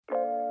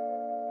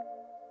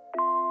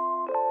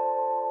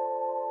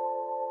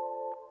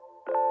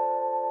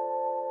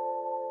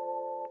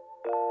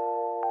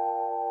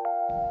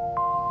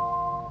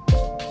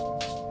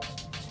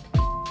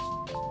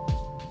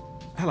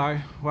Hello,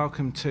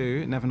 welcome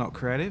to Never Not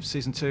Creative,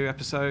 Season 2,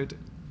 Episode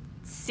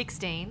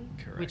 16,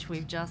 Correct. Which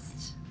we've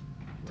just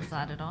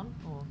decided on,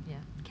 or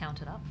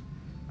counted up.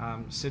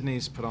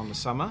 Sydney's put on the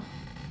summer.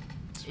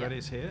 It's Yep. ready,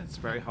 it's here, it's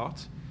very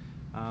hot.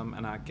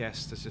 And our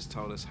guest has just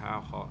told us how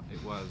hot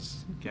it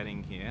was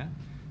getting here.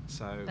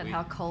 But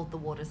how cold the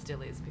water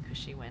still is, because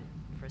she went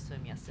for a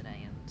swim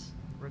yesterday and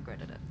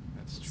regretted it.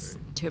 That's true.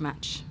 Too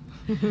much.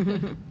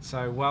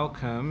 So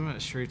welcome,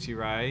 Shruti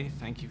Ray.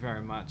 Thank you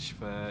very much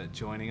for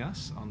joining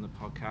us on the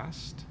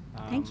podcast.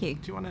 Thank you.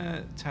 Do you want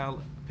to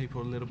tell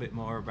people a little bit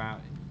more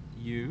about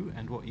you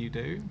and what you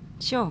do?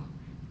 Sure.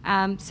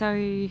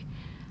 So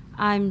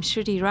I'm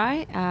Shruti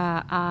Rai.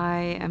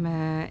 I am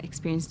an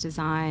experienced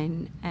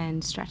design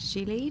and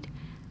strategy lead.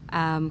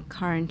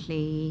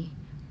 Currently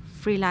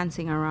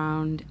freelancing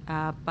around,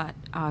 but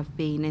I've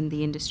been in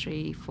the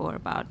industry for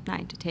about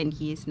 9 to 10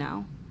 years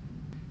now.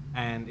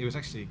 And it was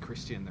actually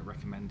Christian that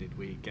recommended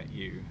we get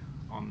you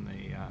on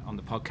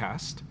the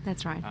podcast.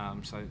 That's right.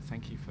 So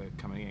thank you for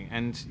coming in.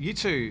 And you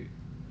two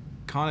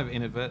kind of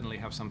inadvertently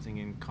have something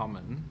in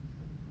common,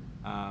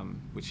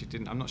 which you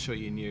didn't. I'm not sure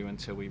you knew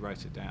until we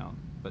wrote it down.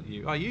 But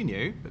you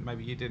knew, but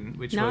maybe you didn't.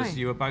 Which No. was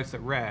you were both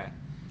at Rare.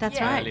 That's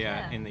Yeah. right.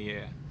 Earlier in the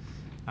year.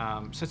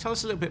 So tell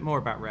us a little bit more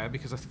about Rare,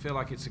 because I feel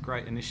like it's a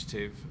great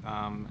initiative,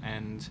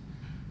 and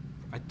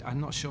I'm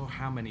not sure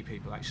how many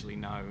people actually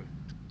know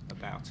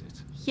about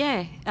it.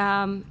 Yeah,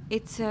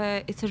 it's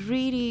a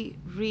really,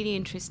 really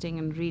interesting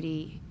and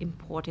really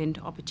important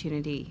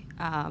opportunity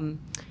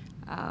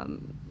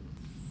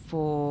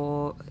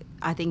for,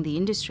 I think, the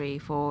industry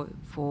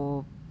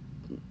for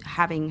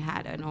having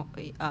had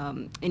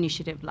an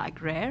initiative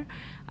like Rare.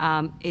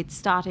 It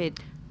started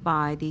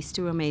by these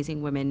two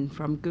amazing women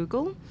from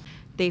Google.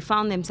 They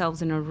found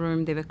themselves in a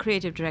room, they were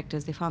creative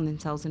directors, they found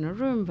themselves in a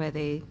room where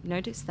they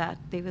noticed that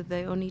they were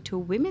the only two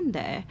women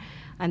there,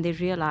 and they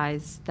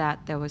realized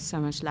that there was so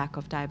much lack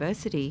of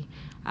diversity.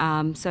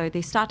 So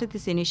they started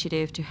this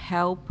initiative to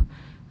help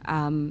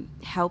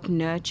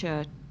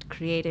nurture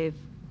creative,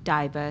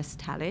 diverse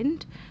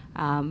talent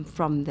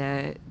from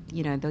the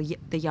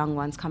young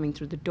ones coming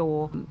through the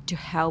door, to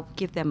help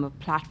give them a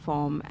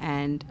platform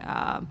and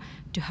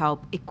to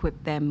help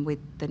equip them with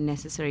the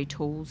necessary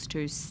tools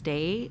to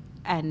stay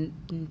and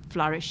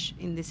flourish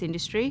in this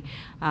industry,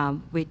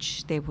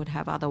 which they would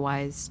have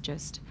otherwise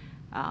just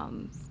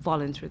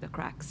fallen through the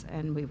cracks,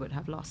 and we would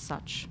have lost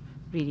such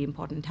really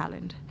important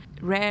talent.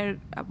 Rare,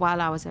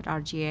 while I was at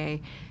RGA,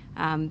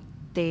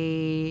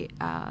 they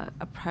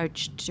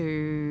approached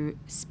to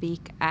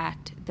speak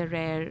at the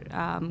Rare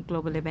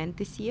global event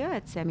this year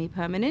at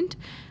Semi-Permanent,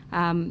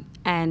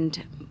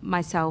 and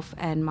myself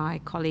and my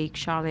colleague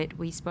Charlotte,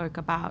 we spoke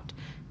about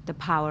the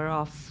power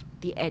of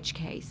the edge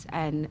case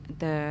and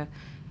the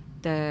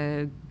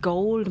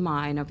gold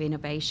mine of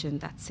innovation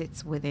that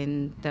sits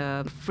within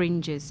the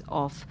fringes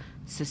of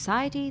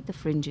society, the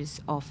fringes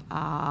of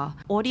our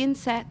audience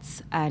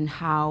sets, and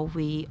how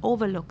we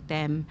overlook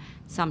them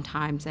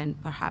sometimes,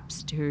 and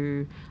perhaps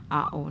to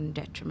our own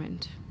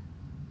detriment.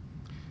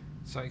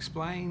 So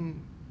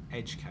explain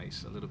edge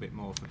case a little bit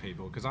more for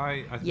people, because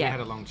we Yeah. had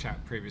a long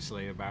chat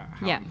previously about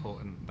how Yeah.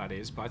 important that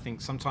is, but I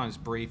think sometimes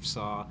briefs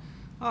are,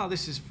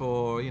 this is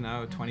for,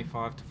 a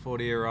 25 to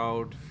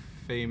 40-year-old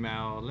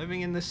female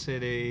living in the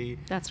city.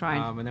 That's right.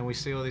 And then we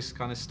see all this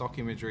kind of stock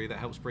imagery that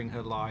helps bring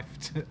her life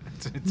to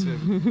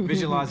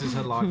visualizes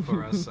her life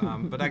for us.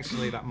 But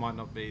actually that might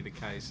not be the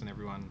case, and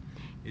everyone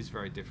is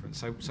very different.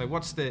 So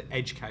what's the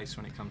edge case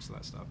when it comes to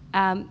that stuff?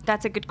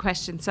 That's a good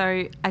question.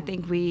 So I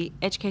think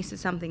edge case is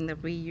something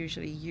that we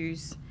usually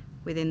use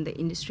within the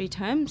industry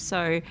terms.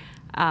 So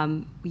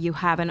you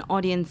have an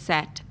audience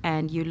set,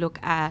 and you look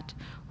at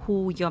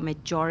who your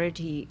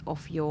majority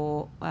of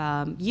your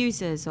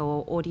users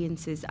or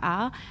audiences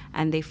are,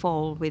 and they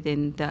fall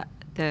within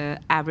the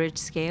average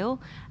scale.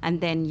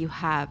 And then you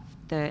have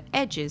the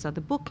edges or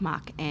the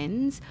bookmark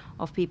ends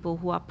of people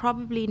who are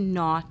probably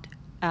not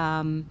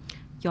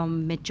your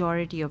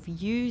majority of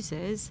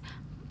users,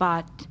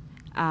 but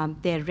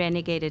they're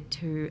renegated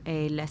to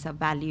a lesser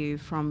value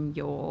from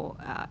your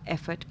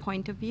effort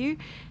point of view.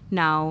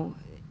 Now,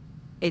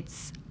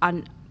 it's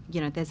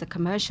there's a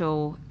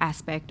commercial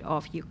aspect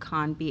of you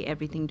can't be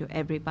everything to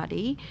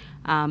everybody,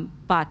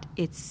 but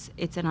it's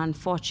an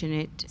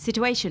unfortunate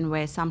situation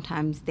where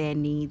sometimes their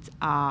needs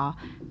are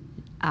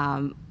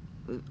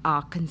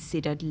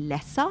considered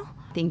lesser.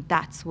 I think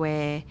that's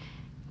where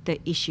the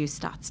issue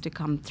starts to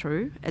come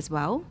through as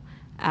well.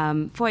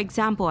 For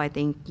example, I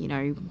think,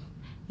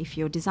 if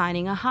you're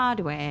designing a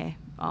hardware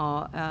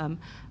or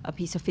a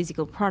piece of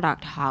physical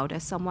product, how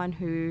does someone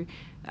who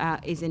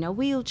is in a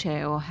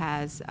wheelchair or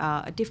has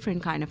a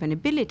different kind of an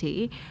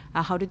ability,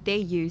 how do they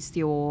use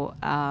your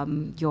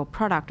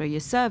product or your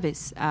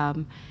service?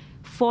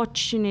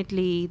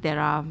 Fortunately, there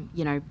are,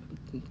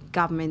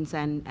 governments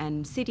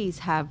and cities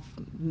have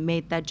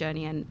made that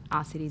journey, and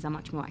our cities are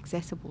much more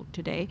accessible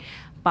today.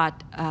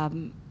 But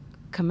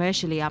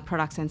commercially, our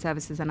products and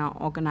services and our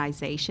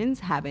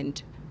organizations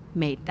haven't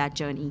made that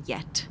journey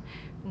yet.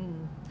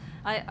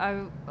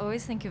 I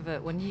always think of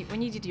it, when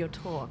you did your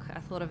talk,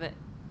 I thought of it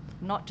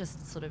not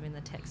just sort of in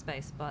the tech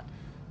space, but,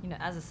 you know,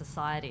 as a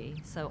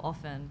society, so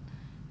often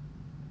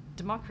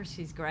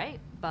democracy is great,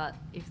 but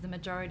if the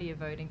majority are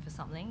voting for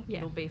something, Yeah.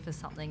 it'll be for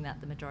something that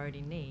the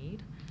majority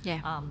need,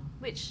 Yeah.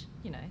 which,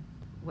 you know,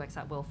 works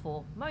out well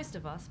for most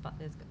of us, but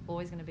there's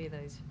always going to be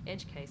those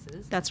edge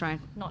cases. That's right.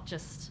 Not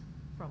just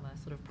from a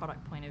sort of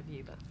product point of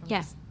view, but from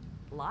Yeah. just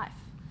life.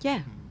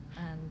 Yeah.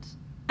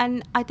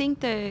 And I think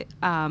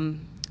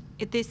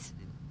this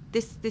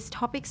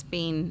topic's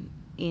been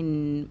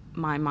in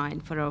my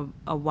mind for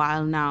a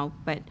while now,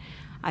 but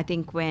I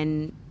think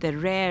when the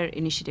Rare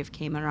initiative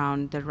came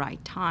around the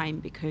right time,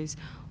 because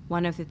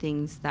one of the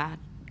things that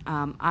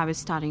I was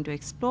starting to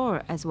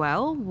explore as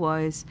well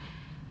was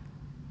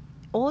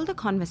all the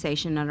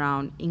conversation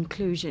around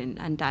inclusion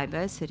and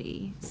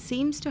diversity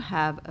seems to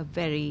have a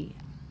very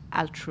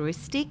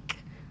altruistic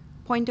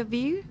point of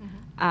view.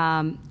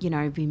 You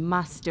know, we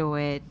must do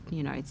it,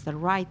 you know, it's the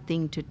right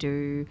thing to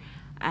do.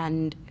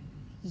 And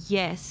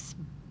yes,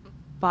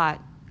 but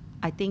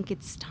I think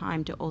it's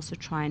time to also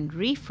try and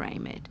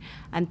reframe it.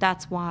 And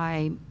that's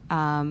why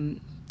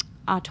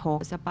our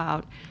talk is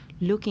about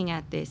looking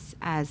at this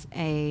as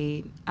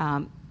a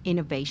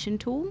innovation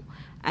tool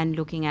and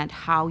looking at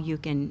how you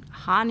can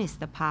harness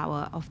the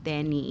power of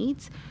their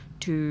needs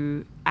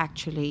to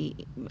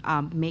actually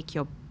make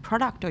your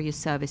product or your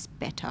service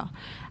better.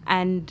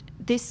 And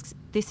this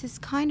is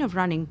kind of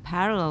running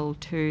parallel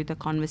to the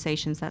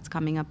conversations that's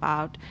coming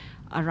about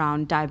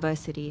around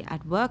diversity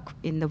at work,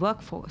 in the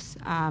workforce.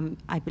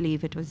 I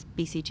believe it was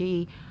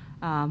BCG,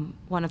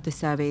 one of the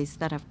surveys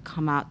that have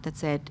come out that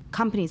said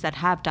companies that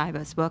have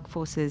diverse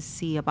workforces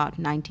see about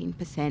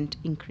 19%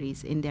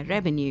 increase in their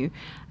revenue,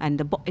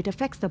 and it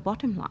affects the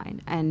bottom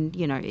line. And,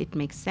 you know, it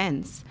makes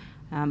sense.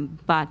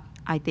 But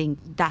I think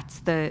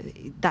that's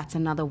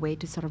another way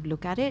to sort of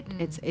look at it.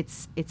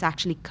 It's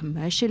actually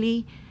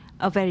commercially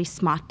a very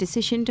smart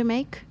decision to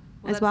make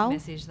as well.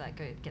 That's a message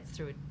that gets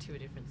through to a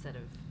different set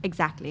of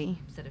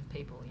set of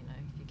people. You know,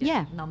 if you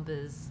get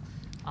numbers,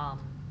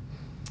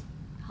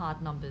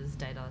 hard numbers,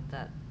 data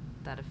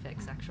that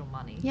affects actual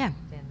money,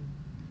 then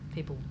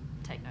people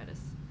take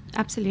notice.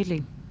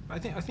 Absolutely. I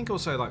think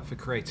also, like, for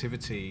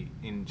creativity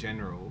in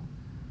general,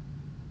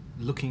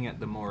 looking at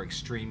the more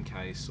extreme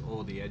case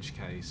or the edge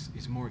case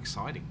is more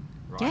exciting,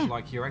 right? Yeah.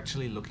 Like, you're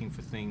actually looking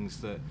for things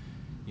that,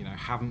 you know,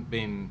 haven't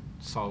been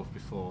solved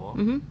before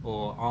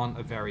or aren't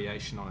a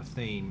variation on a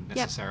theme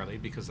necessarily,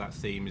 because that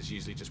theme is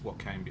usually just what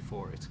came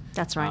before it.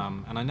 That's right.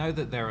 And I know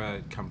that there are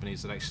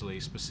companies that actually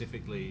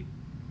specifically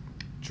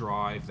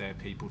drive their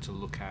people to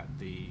look at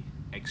the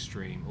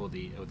extreme or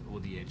the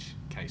edge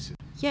cases.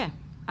 Yeah.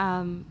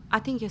 I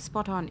think you're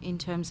spot on in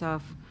terms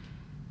of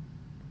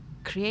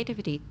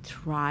creativity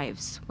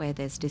thrives where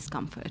there's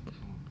discomfort,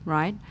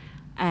 right?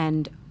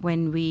 And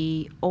when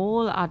we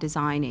all are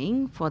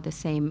designing for the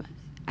same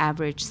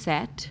average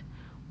set,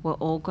 we're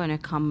all going to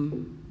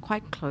come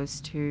quite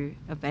close to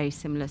a very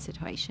similar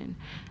situation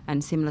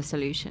and similar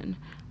solution.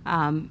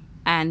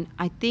 And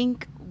I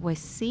think we're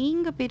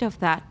seeing a bit of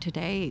that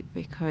today,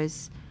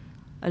 because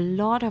a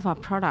lot of our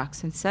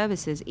products and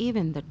services,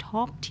 even the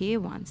top tier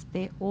ones,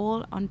 they're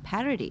all on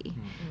parity.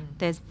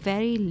 There's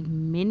very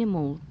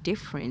minimal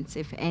difference,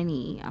 if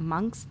any,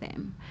 amongst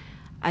them.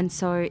 And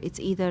so it's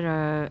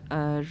either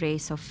a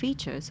race of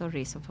features or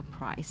race of a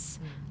price,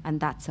 and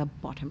that's a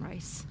bottom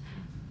race.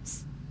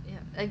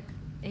 Yeah,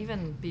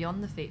 even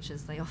beyond the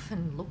features, they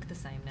often look the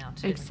same now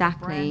too.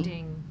 Exactly. Like the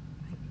branding.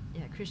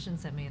 Yeah, Christian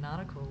sent me an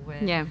article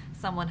where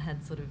someone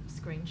had sort of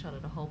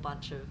screenshotted a whole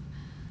bunch of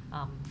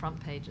front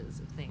pages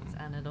of things,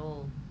 and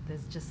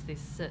there's just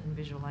this certain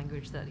visual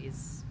language that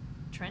is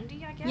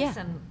trendy, I guess. Yeah.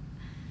 And,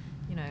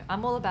 you know,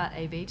 I'm all about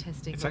A/B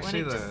testing, but when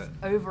it just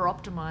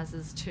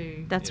over-optimizes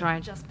to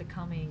just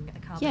becoming a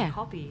carbon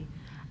copy.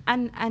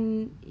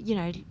 And you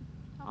know,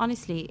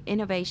 honestly,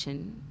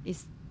 innovation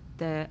is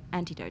the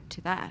antidote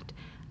to that.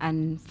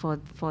 And for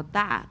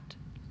that,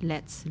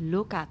 let's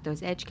look at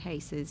those edge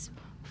cases,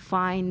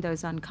 find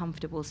those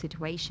uncomfortable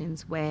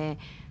situations where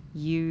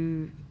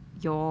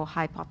your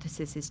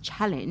hypothesis is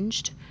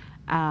challenged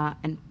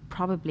and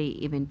probably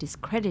even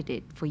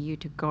discredited, for you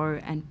to go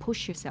and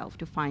push yourself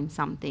to find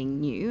something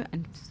new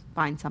and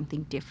find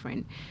something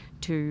different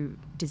to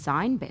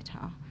design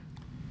better.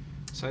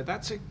 So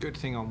that's a good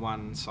thing on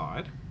one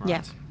side, right?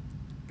 Yeah.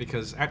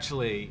 Because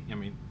actually, I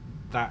mean,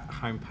 that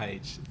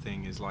homepage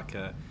thing is like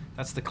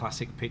that's the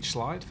classic pitch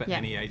slide for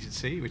any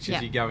agency, which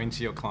is you go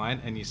into your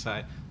client and you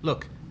say,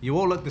 look, you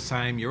all look the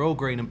same, you're all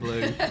green and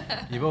blue,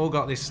 you've all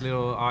got this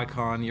little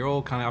icon, you're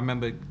all kind of, I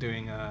remember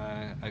doing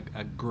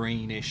a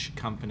greenish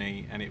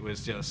company, and it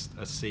was just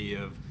a sea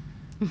of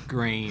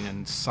green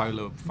and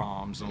solar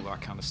farms and all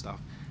that kind of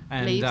stuff.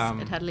 And leaves,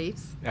 it had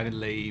leaves. It had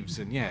leaves,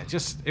 and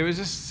it was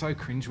just so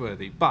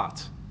cringeworthy.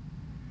 But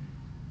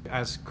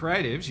as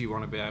creatives, you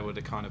want to be able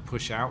to kind of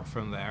push out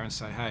from there and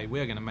say, hey,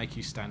 we're going to make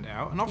you stand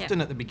out. And often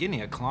at the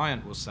beginning, a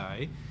client will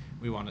say,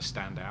 we want to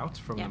stand out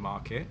from the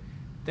market.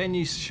 Then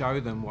you show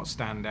them what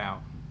stand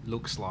out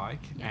looks like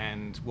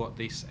and what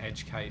this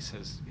edge case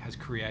has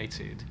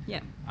created.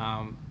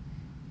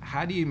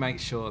 How do you make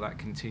sure that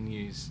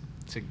continues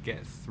to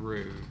get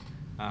through?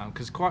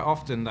 Because quite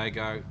often they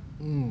go,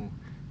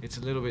 it's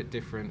a little bit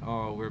different.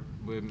 Oh, we're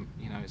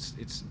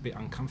it's a bit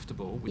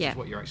uncomfortable, which is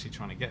what you're actually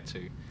trying to get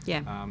to.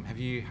 Yeah. Have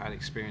you had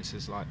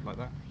experiences like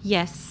that?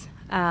 Yes.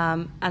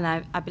 And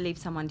I believe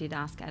someone did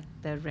ask at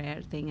the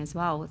rare thing as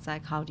well. It's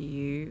like, how do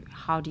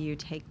you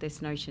take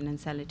this notion and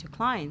sell it to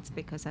clients?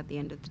 Because at the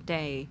end of the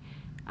day,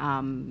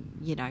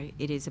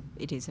 it is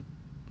a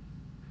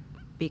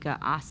bigger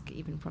ask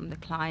even from the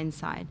client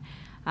side.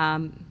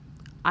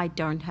 I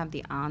don't have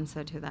the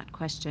answer to that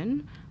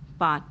question,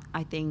 but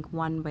I think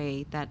one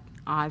way that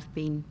I've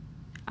been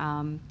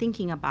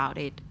thinking about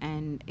it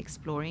and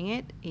exploring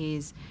it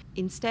is,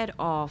 instead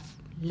of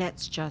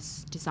let's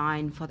just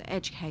design for the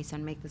edge case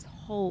and make this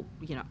whole,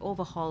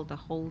 overhaul the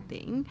whole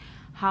thing,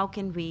 how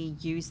can we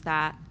use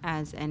that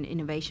as an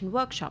innovation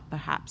workshop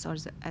perhaps, or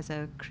as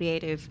a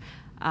creative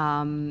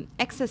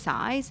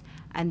exercise,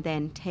 and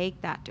then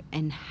take that to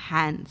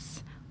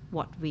enhance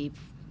what we're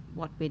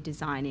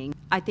designing.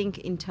 I think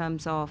in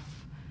terms of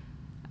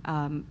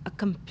a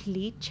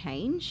complete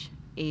change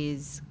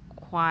is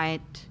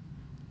quite,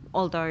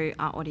 although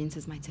our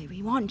audiences might say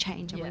we want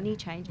change and we need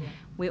change,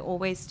 we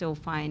always still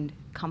find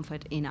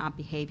comfort in our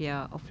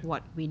behavior of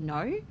what we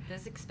know.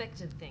 There's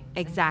expected things,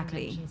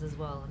 exactly, and conventions as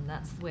well, and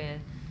that's where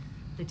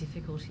the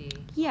difficulty is,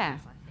 I think.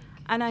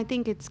 And I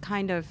think it's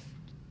kind of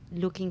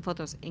looking for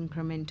those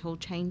incremental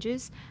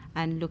changes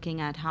and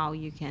looking at how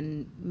you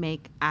can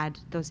add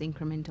those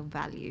incremental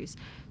values.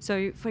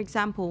 So, for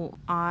example,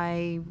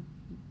 I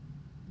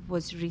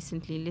was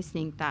recently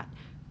listening that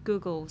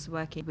Google's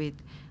working with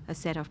a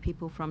set of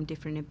people from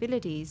different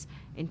abilities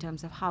in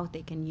terms of how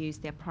they can use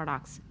their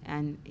products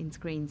and in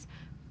screens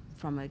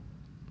from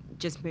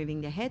just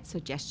moving their head, so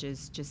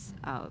gestures, just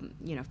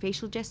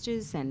facial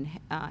gestures and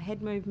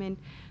head movement.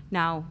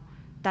 Now,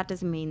 that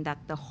doesn't mean that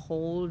the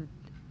whole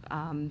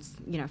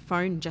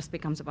phone just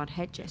becomes about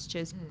head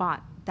gestures,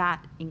 but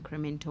that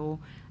incremental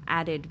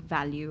added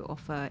value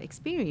of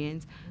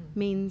experience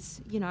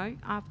means,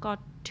 I've got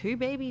 2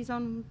 babies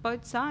on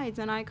both sides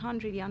and I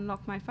can't really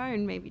unlock my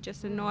phone. Maybe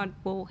just a nod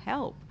will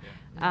help.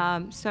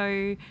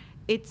 So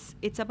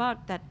it's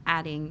about that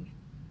adding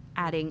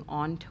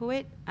on to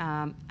it,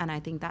 and I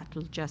think that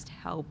will just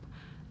help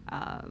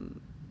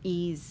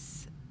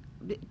ease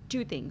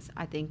 2 things.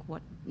 I think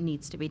what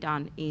needs to be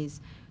done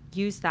is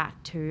use that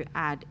to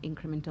add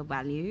incremental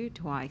value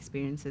to our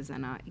experiences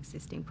and our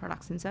existing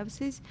products and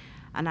services.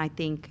 And I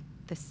think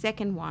the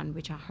second one,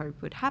 which I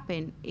hope would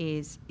happen,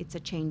 is it's a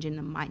change in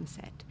the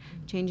mindset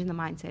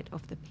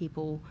of the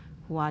people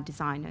who are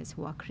designers,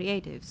 who are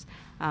creatives.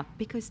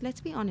 Because let's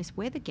be honest,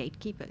 we're the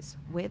gatekeepers.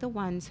 We're the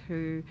ones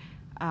who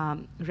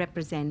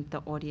represent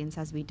the audience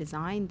as we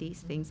design these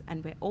things,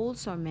 and we're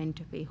also meant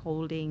to be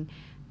holding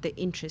the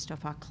interest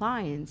of our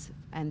clients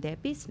and their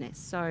business.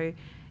 So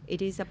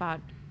it is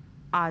about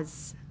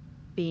us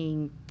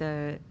being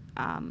the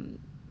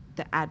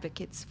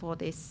advocates for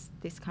this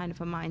kind of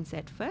a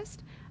mindset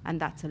first, and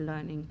that's a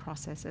learning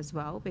process as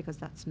well, because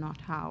that's not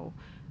how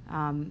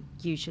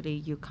usually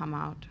you come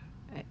out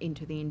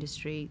into the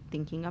industry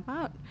thinking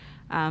about,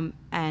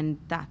 and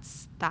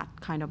that's that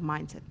kind of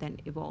mindset then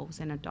evolves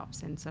and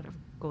adopts and sort of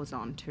goes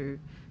on to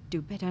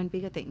do better and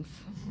bigger things.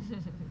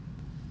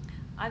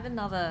 I have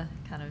another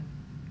kind of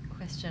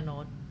question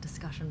or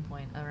discussion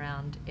point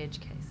around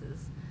edge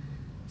cases.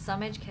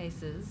 Some edge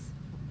cases,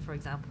 for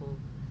example,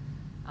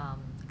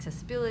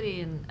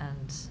 accessibility,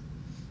 and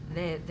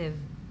they're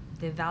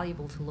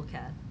valuable to look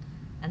at.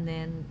 And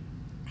then,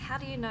 how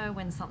do you know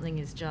when something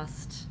is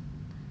just,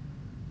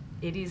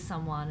 it is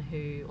someone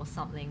who, or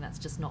something that's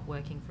just not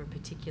working for a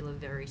particular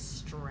very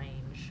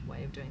strange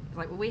way of doing it?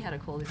 Like, we had a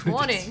call this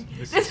morning.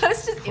 It's an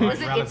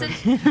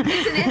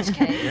edge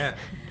case. Yeah.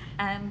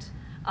 And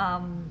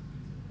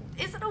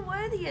is it a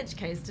worthy edge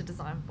case to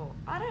design for?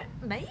 I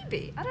don't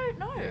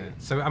know. Yeah.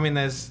 So, I mean,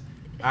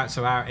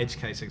 our edge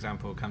case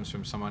example comes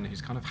from someone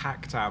who's kind of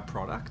hacked our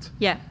product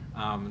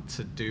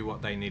to do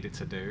what they needed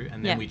to do,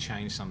 and then we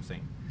changed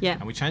something. Yeah.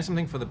 And we changed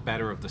something for the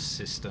better of the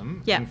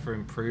system and for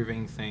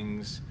improving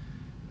things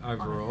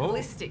overall.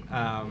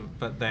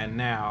 But then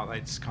now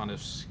it's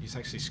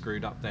actually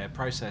screwed up their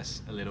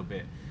process a little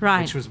bit,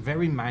 which was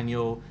very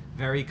manual,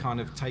 very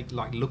kind of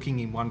looking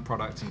in one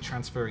product and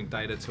transferring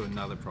data to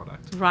another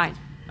product. Right.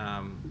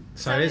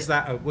 So is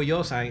that what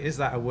you're saying? Is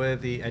that a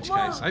worthy edge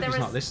case? I hope he's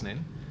not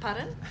listening.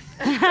 Pardon?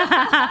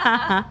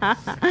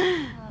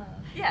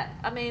 Yeah,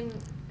 I mean,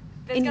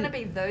 there's going to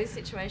be those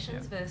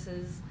situations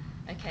versus,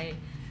 okay,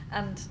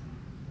 and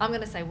I'm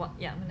going to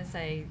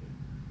say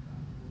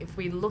if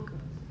we're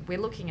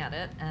looking at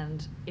it,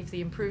 and if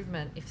the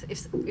improvement,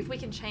 if we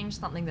can change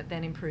something that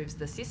then improves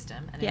the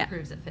system and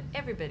improves it for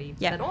everybody,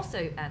 that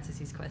also answers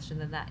his question,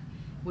 then that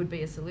would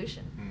be a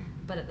solution.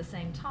 But at the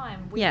same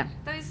time,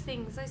 those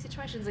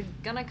situations are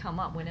going to come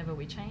up whenever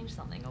we change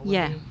something, or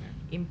when we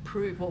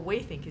improve what we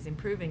think is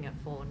improving it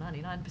for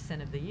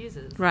 99% of the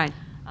users. Right.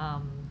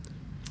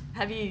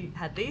 Have you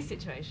had these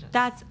situations?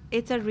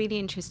 It's a really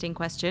interesting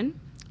question,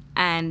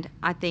 and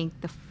I think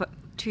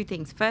two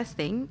things. First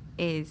thing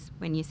is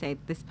when you say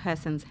this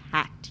person's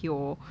hacked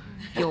your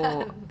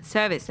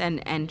service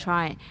and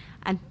try,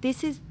 and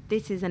this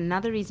is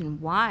another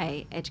reason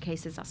why edge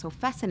cases are so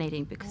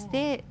fascinating, because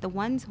they're the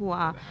ones who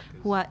are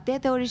they're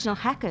the original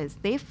hackers.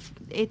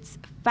 It's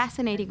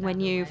fascinating when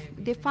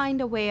they find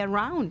a way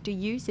around to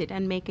use it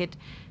and make it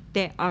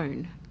their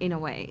own in a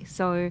way.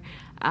 So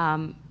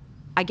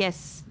I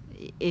guess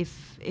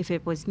if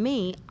it was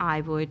me,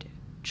 I would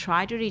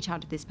try to reach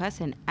out to this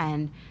person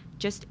and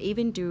just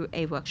even do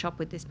a workshop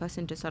with this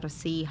person to sort of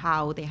see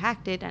how they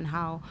hacked it and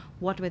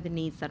what were the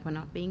needs that were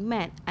not being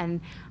met. And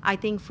I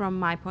think from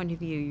my point of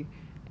view,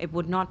 it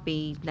would not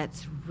be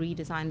let's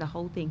redesign the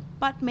whole thing,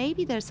 but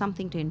maybe there's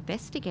something to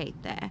investigate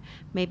there.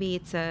 Maybe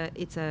it's a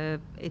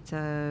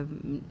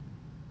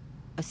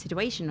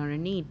situation or a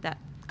need that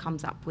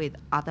comes up with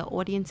other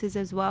audiences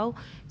as well.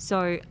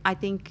 So I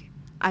think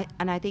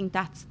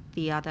that's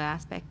the other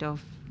aspect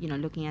of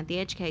looking at the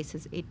edge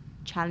cases. It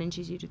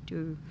challenges you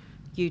to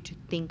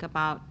think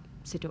about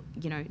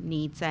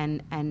needs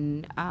and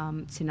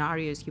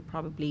scenarios you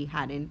probably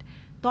hadn't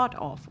thought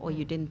of, or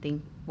you didn't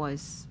think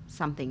was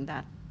something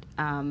that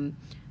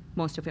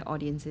most of your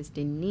audiences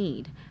didn't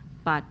need.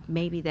 But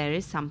maybe there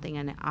is something,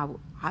 and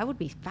I would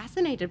be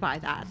fascinated by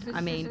that.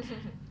 I mean,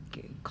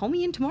 call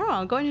me in tomorrow.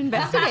 I'll go and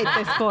investigate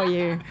this for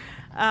you.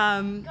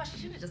 Gosh,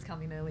 you should have just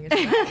come in earlier.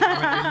 It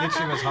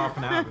literally was half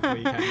an hour before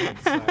you came in.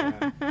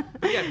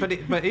 So,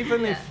 but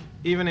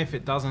even if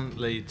it doesn't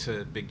lead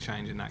to big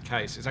change in that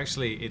case,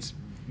 it's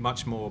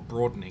much more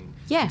broadening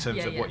in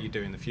terms of what you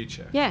do in the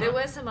future. Yeah. There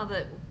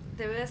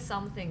were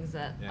some things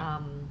that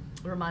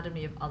reminded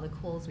me of other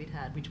calls we'd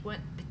had, which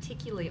weren't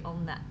particularly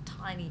on that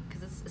tiny,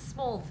 because it's a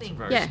small thing.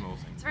 It's a very small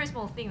thing. It's a very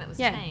small thing that was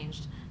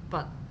changed,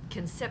 but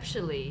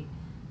conceptually,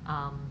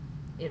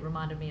 it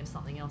reminded me of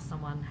something else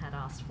someone had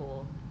asked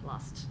for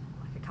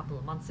a couple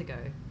of months ago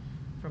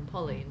from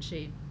Polly, and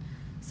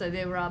so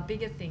there are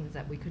bigger things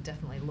that we could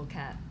definitely look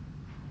at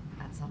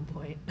some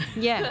point.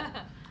 Yeah.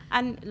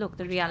 And look,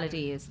 the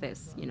reality is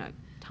there's,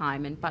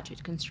 time and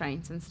budget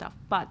constraints and stuff,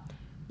 but,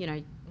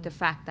 the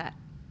fact that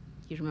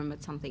you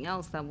remembered something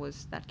else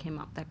that came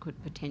up that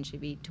could potentially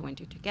be two and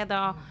two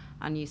together,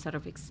 and you sort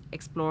of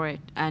explore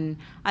it. And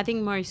I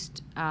think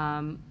most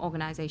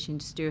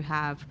organizations do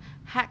have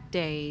hack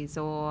days,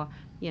 or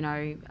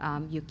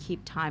you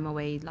keep time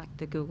away, like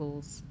the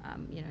Google's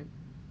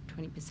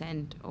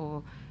 20%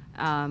 or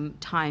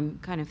time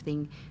kind of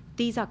thing.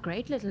 These are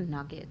great little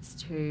nuggets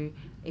to,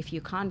 if you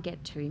can't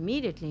get to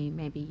immediately,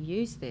 maybe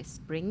use this,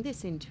 bring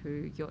this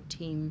into your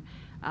team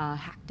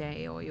hack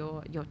day or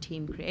your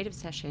team creative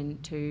session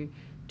to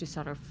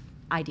sort of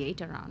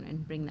ideate around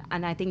and bring that.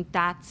 And I think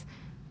that's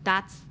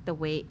the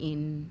way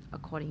in,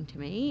 according to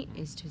me,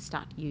 is to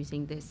start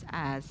using this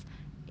as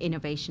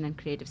innovation and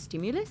creative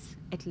stimulus,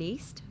 at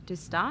least to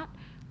start,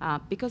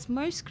 because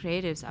most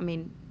creatives, I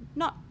mean,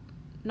 not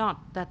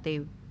that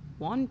they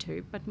want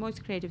to, but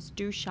most creatives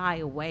do shy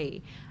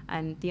away.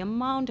 And the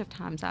amount of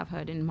times I've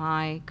heard in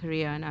my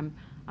career, and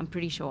I'm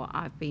pretty sure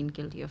I've been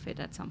guilty of it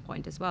at some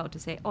point as well, to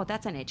say, oh,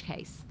 that's an edge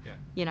case.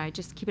 Yeah.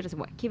 Just keep it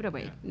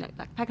away. Yeah. No,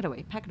 like pack it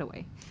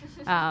away.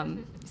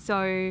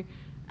 So,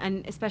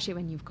 and especially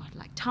when you've got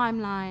like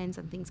timelines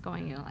and things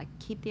going, like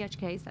keep the edge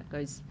case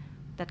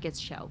that gets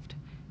shelved.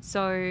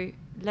 So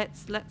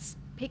let's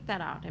pick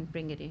that out and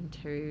bring it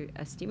into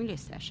a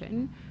stimulus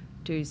session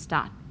to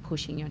start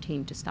pushing your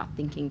team to start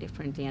thinking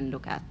differently and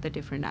look at the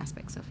different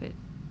aspects of it.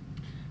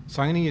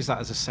 So I'm going to use that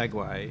as a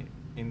segue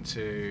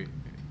into,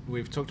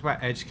 we've talked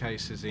about edge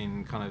cases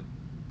in kind of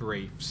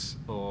briefs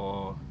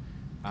or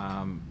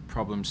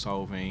problem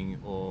solving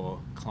or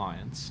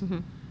clients. Mm-hmm.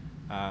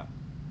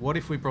 What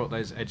if we brought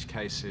those edge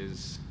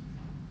cases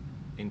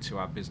into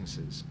our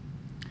businesses?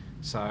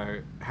 So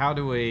how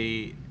do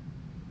we,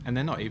 and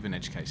they're not even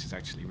edge cases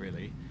actually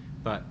really,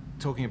 but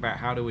talking about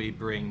how do we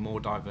bring more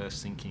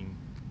diverse thinking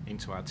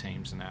into our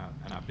teams and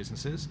our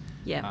businesses,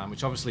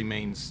 which obviously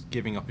means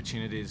giving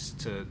opportunities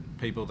to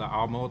people that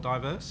are more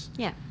diverse.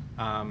 Yeah.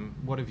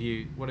 What have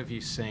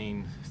you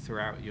seen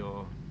throughout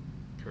your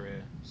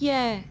career?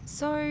 Yeah.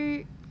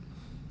 So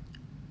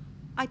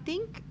I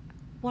think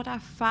what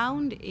I've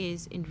found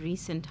is in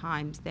recent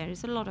times there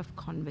is a lot of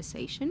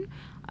conversation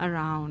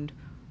around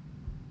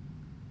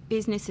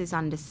businesses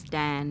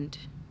understand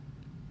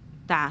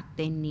that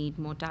they need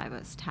more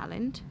diverse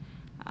talent,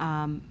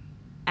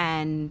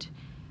 and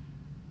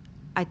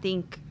I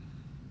think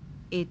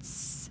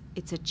it's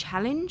a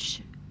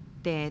challenge.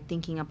 They're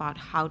thinking about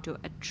how to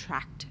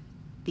attract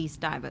these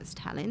diverse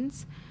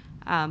talents,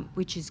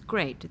 which is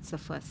great. It's the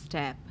first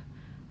step,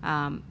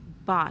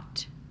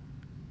 but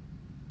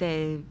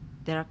there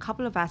are a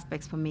couple of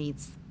aspects for me.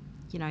 It's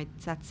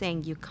that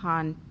saying you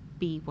can't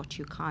be what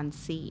you can't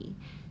see.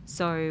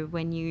 So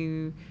when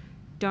you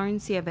don't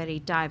see a very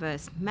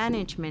diverse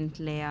management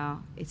layer,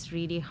 it's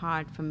really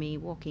hard for me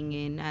walking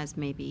in as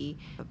maybe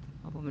a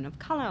woman of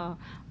color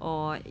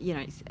or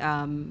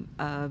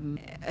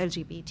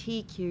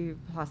LGBTQ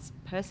plus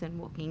person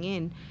walking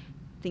in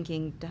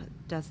thinking,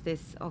 does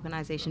this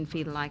organization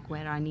feel like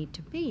where I need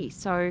to be?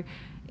 So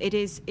it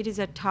is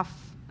a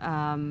tough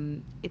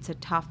it's a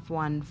tough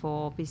one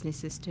for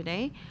businesses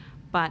today.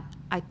 But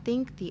I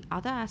think the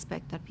other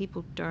aspect that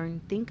people don't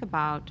think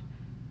about,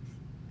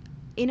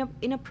 in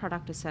a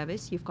product or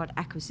service, you've got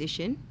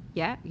acquisition.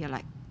 Yeah, you're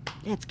like,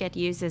 let's get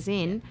users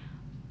in.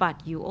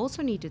 But you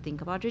also need to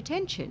think about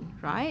retention,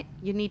 right?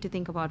 You need to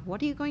think about,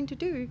 what are you going to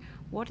do?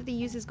 What are the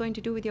users going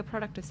to do with your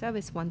product or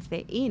service once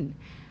they're in?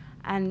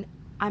 And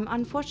I'm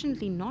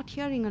unfortunately not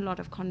hearing a lot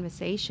of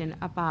conversation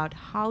about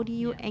how do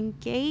you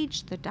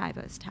engage the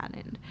diverse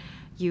talent.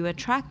 You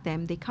attract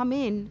them, they come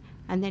in,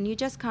 and then you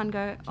just can't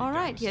go, all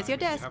right, here's your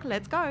desk,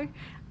 let's go.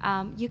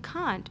 You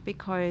can't,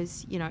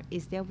 because,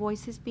 is their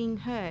voices being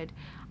heard?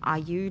 Are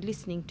you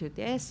listening to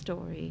their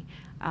story?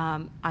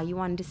 Are you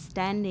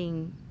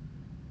understanding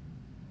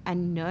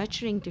and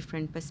nurturing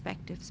different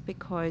perspectives?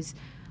 Because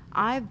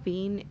I've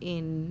been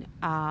in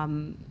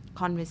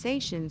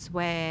conversations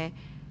where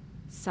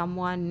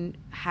someone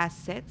has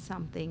said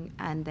something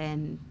and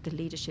then the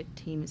leadership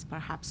team is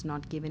perhaps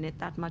not giving it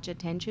that much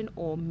attention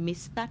or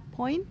missed that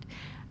point.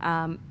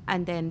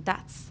 And then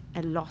that's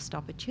a lost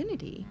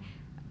opportunity,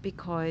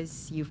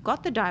 because you've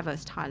got the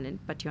diverse talent,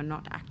 but you're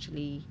not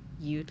actually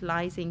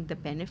utilizing the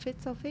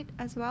benefits of it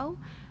as well.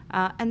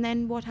 And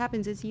then what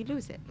happens is you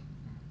lose it.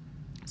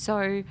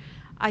 So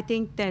I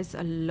think there's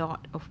a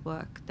lot of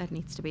work that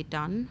needs to be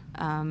done.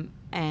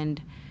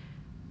 And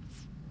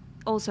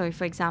also,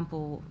 for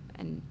example,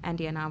 and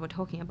Andy and I were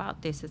talking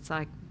about this, it's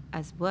like,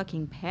 as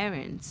working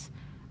parents,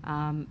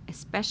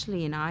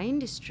 especially in our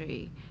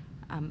industry,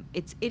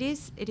 it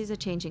is a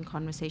changing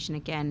conversation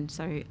again.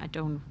 So I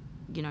don't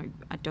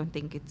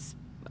think it's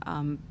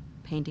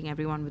painting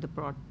everyone with a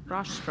broad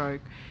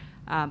brushstroke,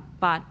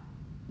 but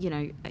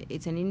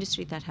it's an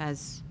industry that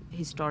has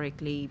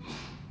historically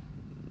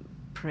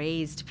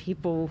praised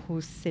people who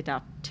sit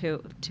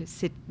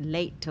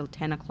late till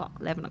 10 o'clock,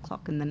 11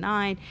 o'clock in the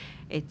night.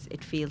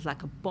 It feels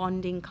like a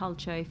bonding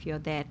culture. If you're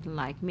there till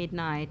like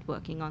midnight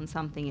working on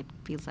something, it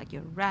feels like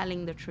you're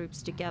rallying the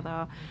troops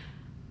together.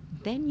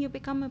 Then you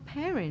become a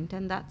parent,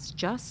 and that's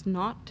just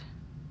not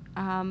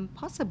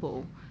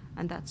possible,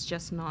 and that's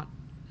just not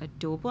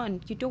doable,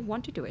 and you don't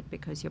want to do it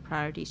because your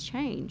priorities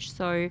change.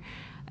 So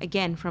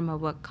again, from a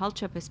work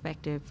culture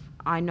perspective,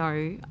 I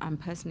know I'm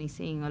personally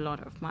seeing a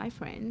lot of my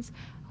friends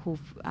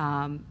who've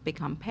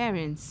become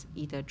parents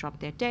either drop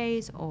their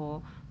days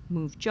or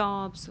move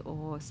jobs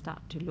or start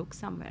to look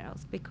somewhere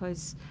else,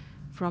 because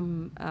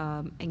from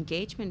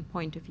engagement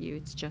point of view,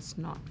 it's just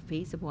not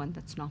feasible, and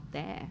that's not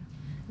there.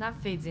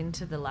 That feeds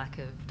into the lack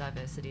of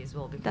diversity as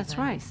well, because that's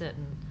right.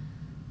 Certain,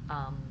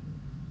 I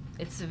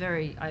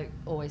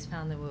always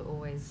found there were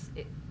always,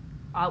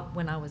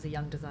 when I was a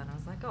young designer, I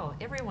was like, oh,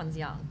 everyone's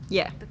young.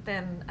 Yeah. But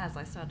then as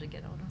I started to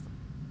get older, I was like,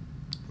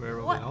 where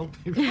are all the old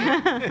people?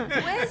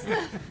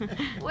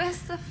 Where's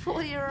the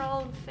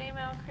 40-year-old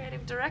female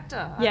creative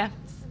director? Yeah.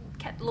 I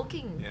kept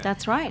looking. Yeah.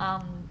 That's right.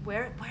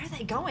 Where are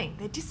they going?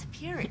 They're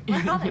disappearing.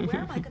 Where are they?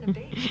 Where am I going to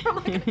be?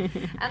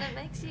 And it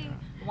makes you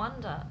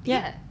wonder.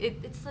 Yeah.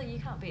 It's like you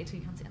can't be it till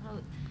you can't see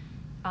it.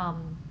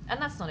 And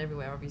that's not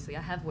everywhere, obviously.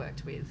 I have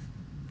worked with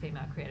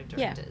female creative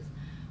directors. Yeah.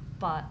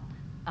 But,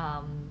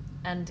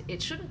 and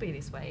it shouldn't be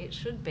this way. It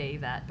should be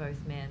that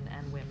both men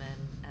and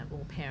women or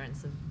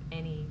parents of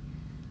any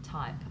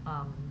type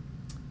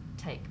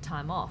take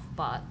time off.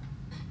 But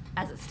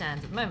as it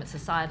stands at the moment,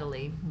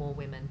 societally, more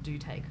women do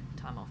take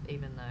time off,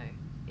 even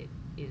though it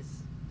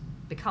is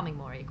becoming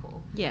more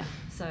equal. Yeah.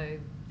 So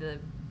the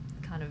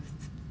kind of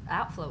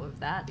outflow of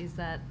that is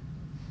that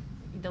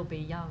there'll be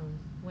young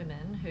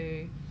women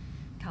who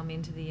come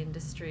into the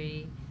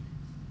industry,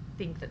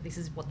 think that this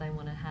is what they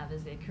want to have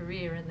as their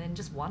career, and then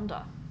just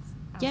wonder.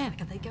 Yeah. Like,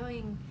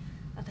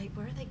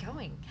 where are they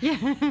going?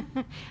 Yeah.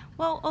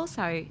 Well,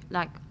 also,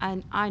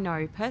 and I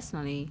know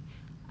personally,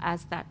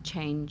 as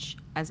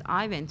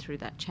I went through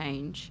that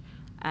change,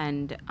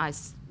 and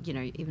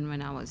even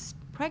when I was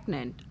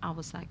pregnant, I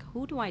was like,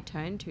 who do I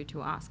turn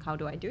to ask, how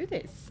do I do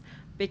this?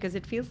 Because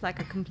it feels like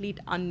a complete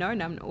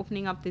unknown. I'm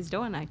opening up this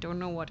door and I don't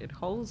know what it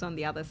holds on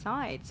the other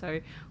side. So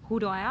who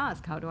do I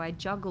ask? How do I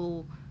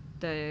juggle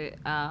the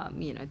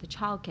the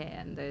childcare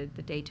and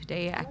the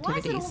day-to-day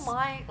activities? Why is it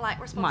all my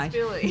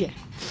responsibility?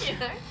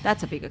 Yeah.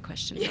 That's a bigger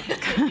question. Yeah.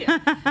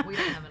 We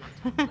don't have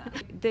enough time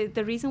for that.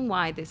 The reason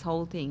why this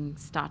whole thing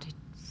started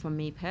for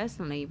me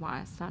personally,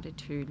 why I started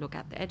to look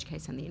at the edge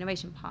case and the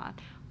innovation part,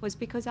 was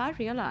because I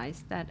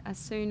realized that as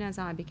soon as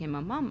I became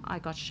a mum, I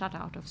got shut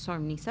out of so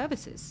many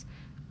services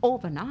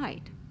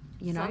overnight.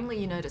 Suddenly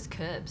you notice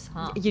curbs,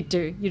 huh? You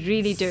do. You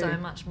really do. So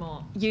much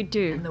more. You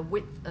do. And the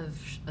width of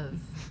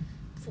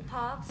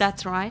footpaths.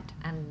 That's right.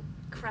 And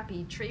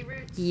crappy tree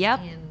roots.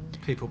 Yep. And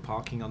people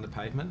parking on the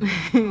pavement.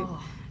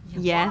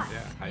 Yes.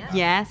 Yeah,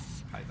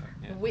 yes. Hate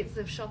that. The width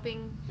of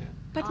shopping. Yeah.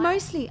 But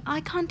mostly, I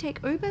can't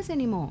take Ubers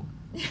anymore.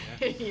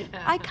 Yeah.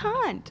 I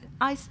can't.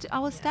 I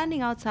was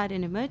standing outside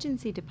an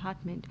emergency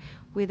department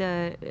with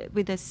a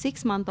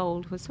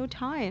 6-month-old who was so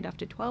tired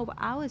after 12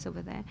 hours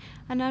over there,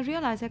 and I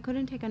realized I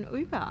couldn't take an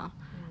Uber.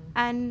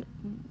 And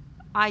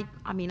I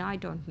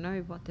don't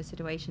know what the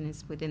situation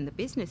is within the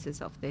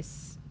businesses of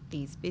these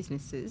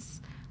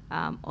businesses,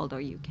 although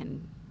you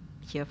can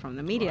hear from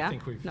the media. Well, I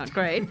think we've not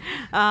great.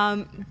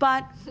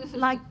 But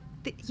like,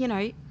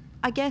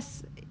 I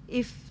guess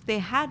if they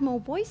had more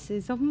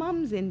voices of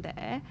mums in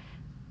there,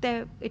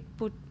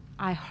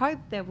 I hope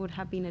there would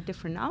have been a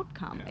different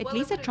outcome, Yeah. at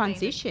least a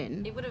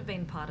transition. It would have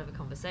been part of a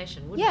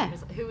conversation, wouldn't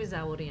it? Who is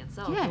our audience?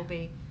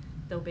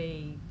 There'll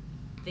be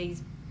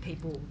these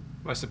people.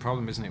 Well, it's the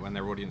problem, isn't it, when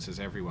their audience is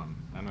everyone?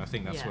 And I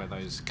think that's where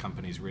those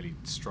companies really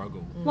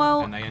struggle.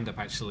 Well, and they end up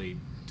actually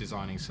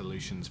designing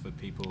solutions for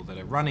people that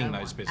are running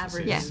those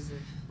businesses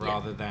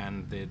rather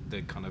than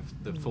the kind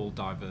of the full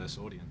diverse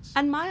audience.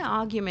 And my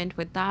argument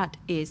with that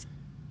is,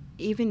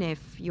 even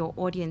if your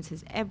audience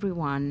is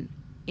everyone,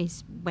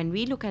 is when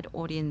we look at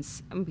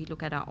audience and we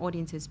look at our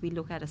audiences, we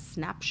look at a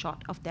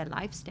snapshot of their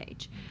life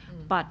stage.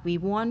 But we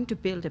want to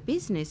build a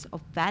business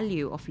of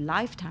value, of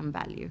lifetime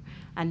value.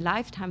 And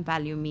lifetime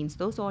value means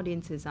those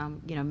audiences,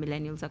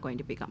 millennials are going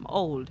to become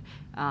old.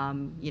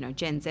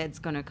 Gen Z's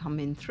going to come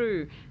in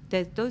through.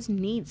 Those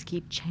needs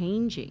keep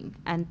changing.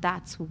 And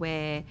that's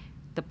where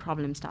the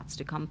problem starts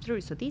to come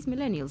through. So these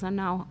millennials are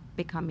now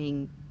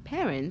becoming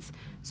parents.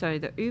 So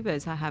the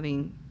Ubers are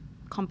having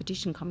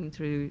competition coming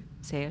through,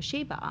 say, a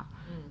Sheba.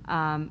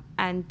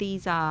 And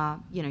these are,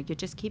 you're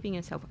just keeping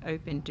yourself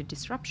open to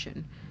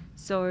disruption.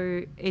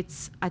 So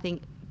I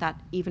think that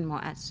even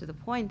more adds to the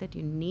point that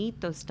you need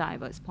those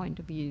diverse point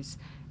of views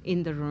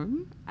in the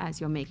room as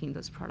you're making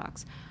those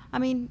products. I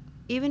mean,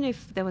 even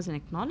if there was an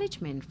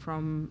acknowledgement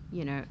from,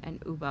 an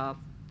Uber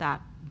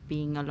that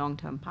being a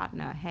long-term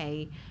partner,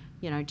 hey,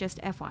 just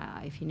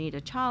FYI, if you need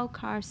a child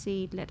car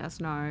seat, let us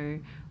know.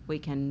 We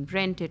can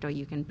rent it or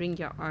you can bring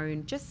your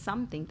own. Just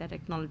something that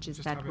acknowledges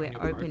that we're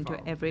open to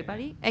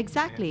everybody. Yeah.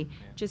 Exactly.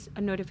 Yeah. Just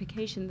a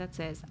notification that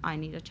says, I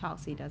need a child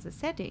seat as a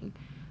setting.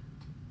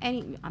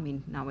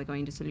 Now we're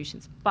going to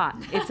solutions, but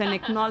it's an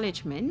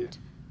acknowledgement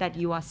that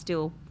you're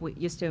still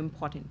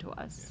important to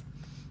us.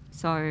 Yeah.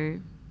 So,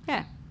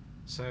 yeah.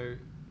 So,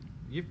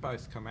 you've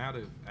both come out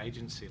of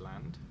agency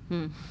land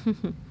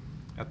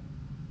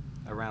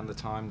around the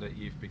time that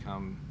you've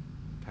become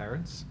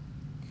parents.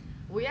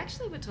 We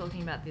actually were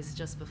talking about this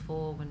just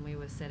before when we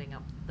were setting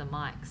up the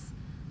mics.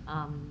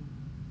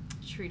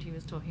 Shruti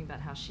was talking about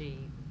how she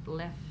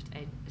left,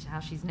 how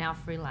she's now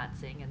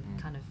freelancing and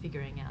kind of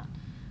figuring out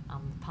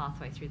the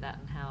pathway through that,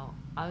 and how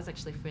I was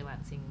actually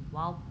freelancing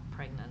while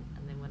pregnant,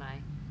 and then when I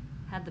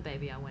had the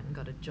baby I went and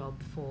got a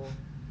job for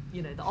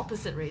the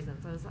opposite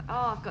reasons. I was like,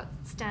 I've got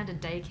standard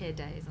daycare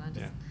days, and I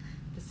just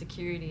the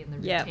security and the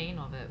routine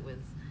of it was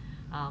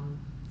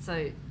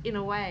so in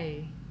a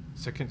way.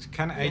 So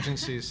can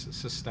agencies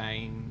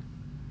sustain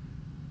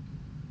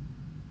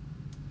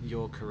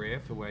your career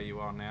for where you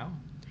are now?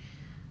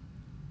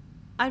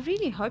 I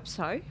really hope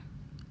so.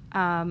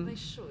 They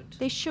should.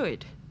 They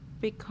should,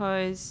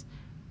 because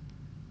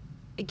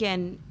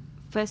again,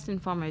 first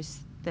and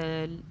foremost,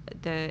 the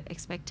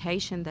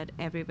expectation that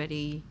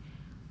everybody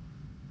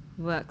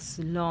works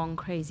long,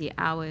 crazy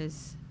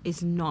hours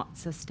is not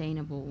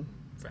sustainable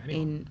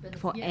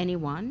for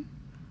anyone.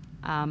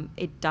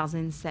 It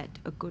doesn't set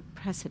a good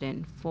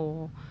precedent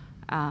for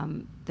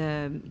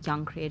the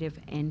young creative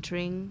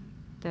entering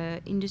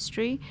the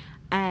industry,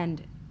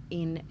 and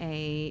in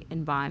a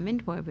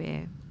environment where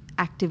we're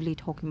actively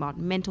talking about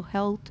mental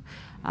health,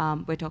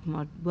 we're talking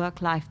about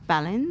work-life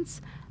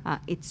balance.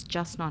 It's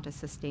just not a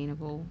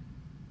sustainable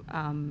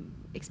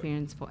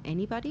experience for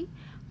anybody.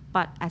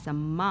 But as a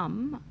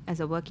mum, as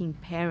a working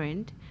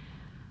parent,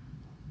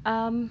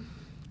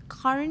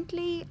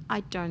 currently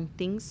I don't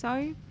think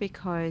so,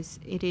 because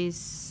it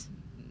is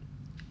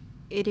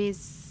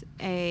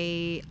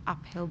a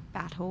uphill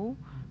battle,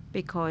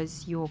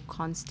 because you're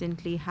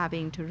constantly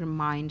having to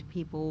remind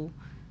people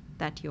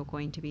that you're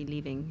going to be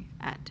leaving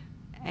at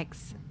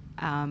X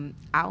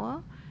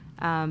hour.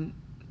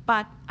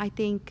 But I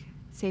think,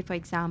 say for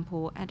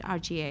example, at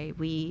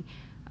RGA,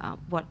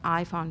 what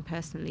I found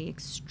personally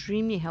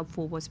extremely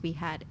helpful was we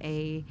had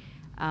an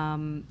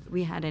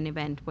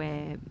event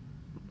where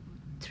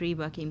 3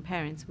 working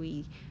parents,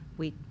 we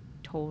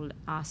told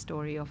our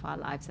story of our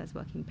lives as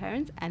working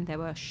parents, and there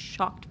were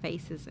shocked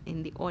faces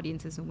in the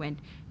audiences who went,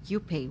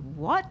 "You pay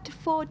what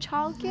for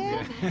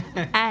childcare?"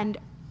 And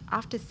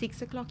after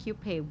 6 o'clock, you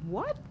pay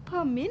what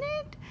per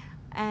minute?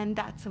 And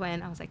that's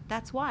when I was like,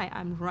 that's why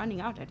I'm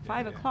running out at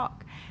 5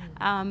 o'clock.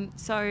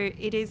 So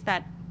it is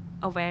that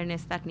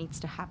awareness that needs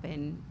to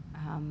happen.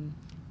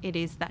 It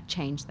is that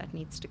change that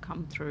needs to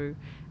come through.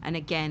 And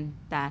again,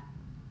 that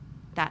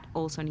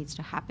also needs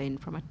to happen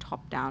from a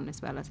top down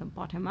as well as a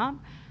bottom up.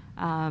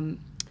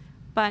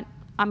 But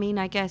I mean,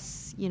 I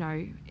guess,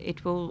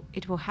 it will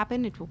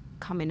happen. It will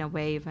come in a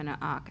wave and an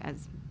arc.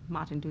 As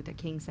Martin Luther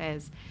King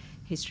says,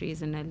 history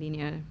isn't a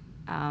linear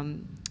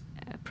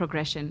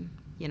progression.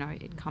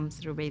 It comes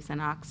through waves and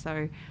arcs.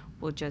 So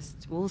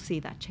we'll see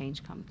that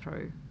change come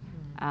through,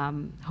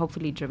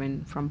 hopefully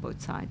driven from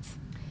both sides.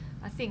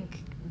 I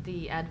think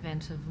the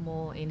advent of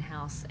more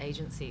in-house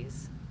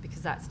agencies,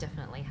 because that's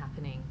definitely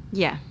happening.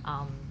 Yeah.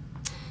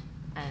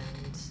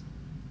 And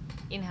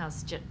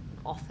in-house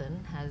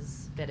often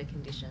has better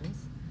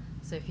conditions.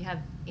 So if you have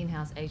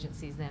in-house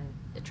agencies then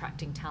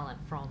attracting talent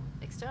from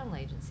external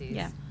agencies,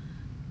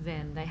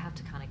 then they have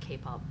to kind of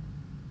keep up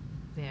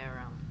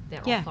their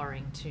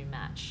offering to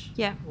match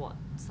what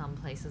some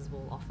places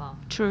will offer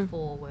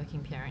for working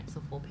parents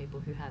or for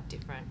people who have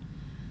different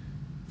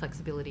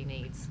flexibility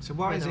needs. So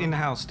why is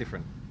in-house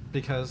different?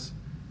 Because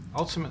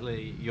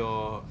ultimately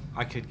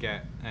I could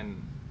get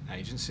an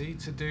agency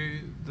to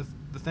do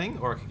the thing,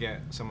 or I could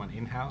get someone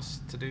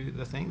in-house to do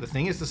the thing. The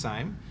thing is the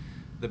same,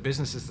 the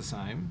business is the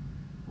same.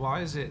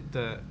 Why is it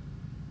that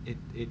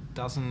it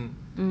doesn't,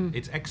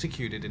 it's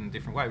executed in a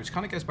different way, which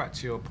kind of goes back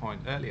to your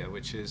point earlier,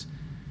 which is,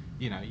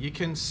 you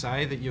can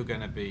say that you're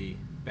going to be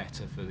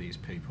better for these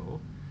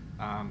people.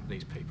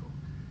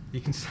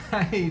 You can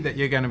say that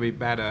you're going to be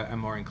better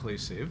and more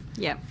inclusive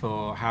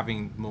for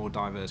having more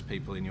diverse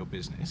people in your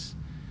business.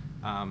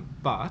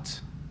 But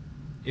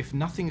if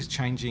nothing's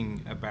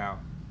changing about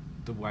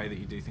the way that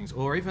you do things,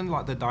 or even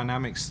like the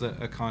dynamics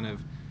that are kind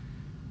of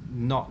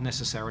not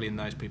necessarily in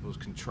those people's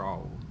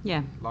control,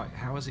 like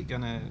how is it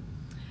going to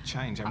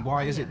change, and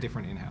why is it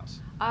different in-house?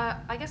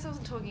 I guess I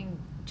wasn't talking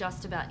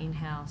just about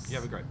in-house. You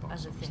have a great boss,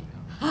 as a obviously.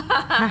 thing.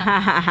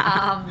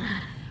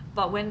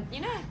 But when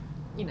you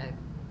know,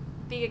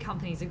 bigger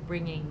companies are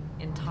bringing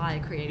entire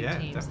creative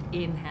teams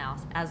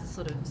in-house as a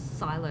sort of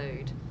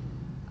siloed.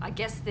 I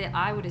guess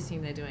I would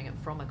assume they're doing it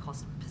from a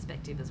cost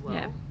perspective as well.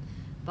 Yeah.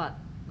 But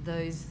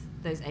those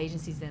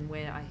agencies then,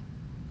 where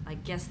I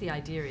guess the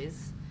idea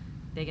is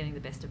they're getting the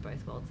best of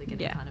both worlds. They're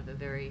getting kind of a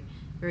very,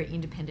 very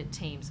independent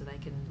team, so they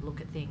can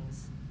look at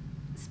things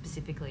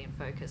specifically and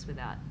focus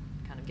without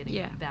kind of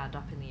getting bound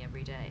up in the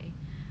everyday.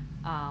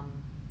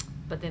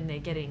 But then they're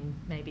getting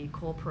maybe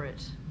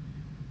corporate,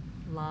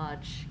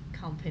 large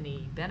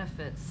company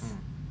benefits.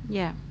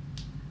 Yeah.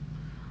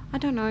 I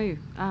don't know.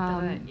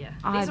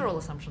 These are all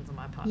assumptions on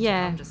my part.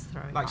 Yeah. So I'm just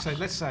throwing. Like, so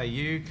let's say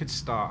you could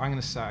start. I'm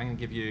going to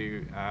give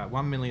you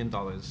 $1 million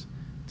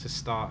to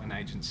start an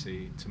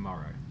agency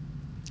tomorrow.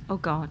 Oh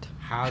God.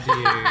 How do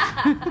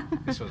you?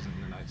 This wasn't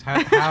in the notes. How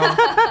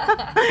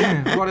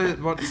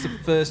what's the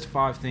first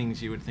 5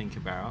 things you would think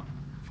about?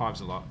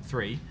 5's a lot.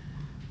 3.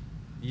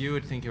 You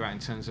would think about in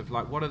terms of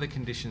like, what are the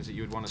conditions that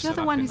you would want to set up?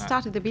 You're the one who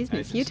started the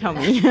business. Agency? You tell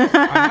me.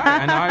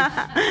 I know,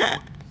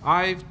 and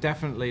I've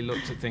definitely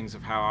looked at things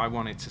of how I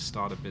wanted to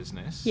start a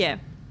business. Yeah.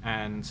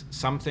 And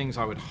some things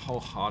I would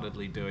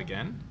wholeheartedly do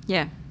again.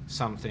 Yeah.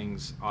 Some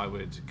things I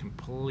would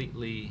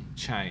completely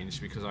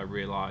change because I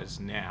realise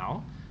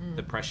now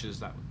the pressures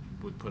that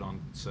would put on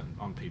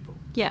people.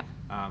 Yeah.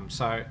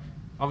 So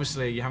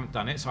obviously you haven't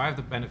done it, so I have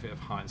the benefit of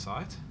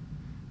hindsight.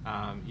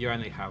 You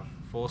only have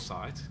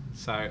foresight.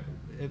 So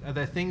are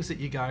there things that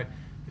you go,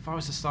 if I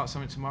was to start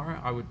something tomorrow,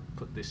 I would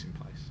put this in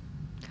place?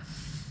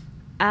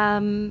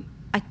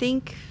 I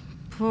think,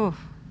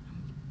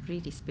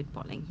 really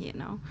spitballing here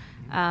now.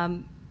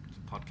 It's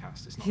a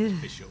podcast, it's not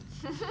official.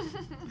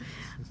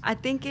 I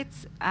think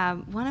it's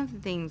one of the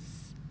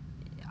things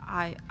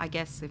I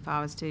guess if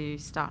I was to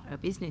start a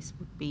business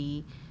would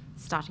be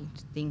starting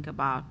to think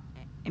about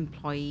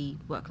employee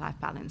work-life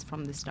balance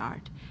from the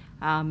start.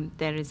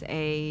 There is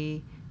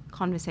a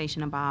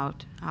conversation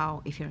about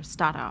how if you're a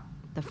startup,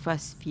 the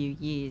first few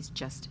years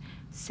just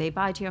say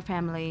bye to your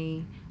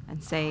family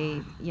and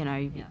say,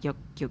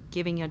 you're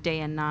giving your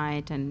day and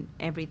night and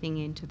everything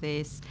into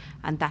this,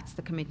 and that's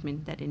the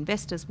commitment that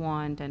investors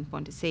want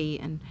to see.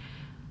 And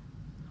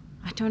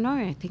I don't know,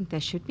 I think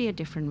there should be a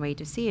different way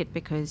to see it,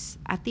 because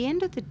at the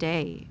end of the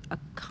day, a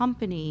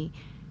company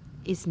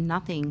is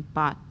nothing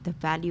but the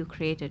value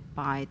created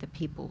by the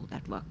people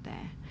that work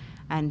there.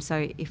 And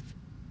so if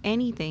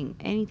anything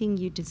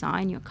you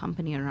design your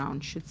company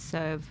around should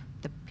serve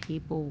the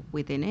people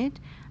within it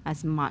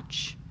as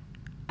much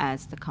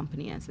as the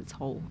company as its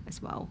whole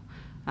as well.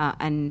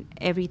 And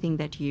everything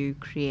that you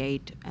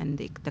create and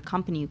the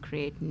company you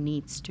create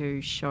needs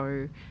to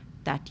show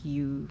that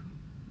you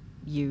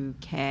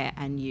care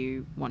and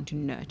you want to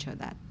nurture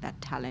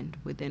that talent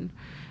within.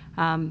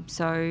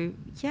 So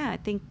yeah, I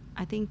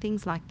think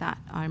things like that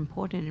are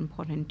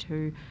important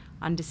to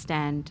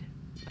understand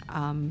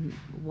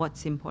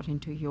what's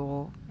important to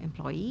your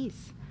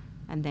employees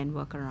and then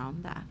work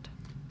around that.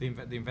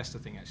 The investor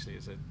thing actually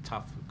is a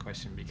tough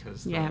question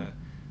because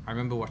I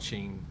remember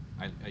watching,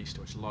 I used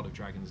to watch a lot of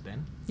Dragon's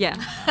Den. Yeah.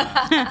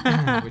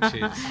 Which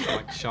is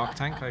like Shark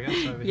Tank, I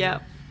guess, over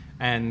here.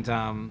 And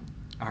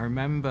I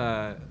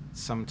remember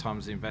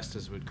sometimes the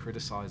investors would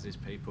criticize these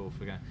people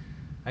for going,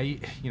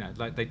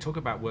 like they talk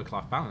about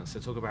work-life balance. They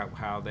talk about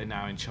how they're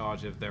now in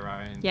charge of their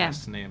own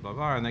destiny and blah,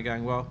 blah, and they're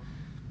going, well,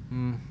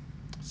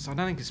 so I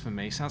don't think it's for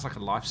me. Sounds like a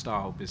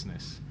lifestyle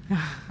business.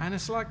 And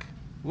it's like,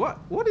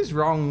 what is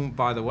wrong,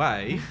 by the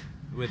way,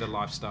 with a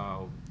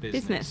lifestyle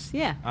business?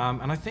 Yeah.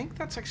 And I think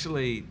that's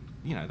actually,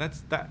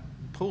 that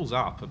pulls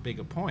up a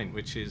bigger point,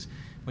 which is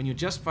when you're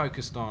just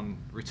focused on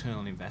return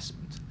on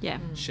investment,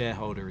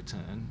 shareholder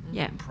return,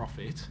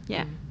 profit,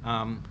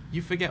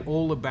 you forget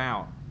all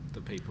about the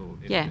people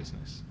in the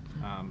business.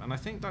 And I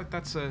think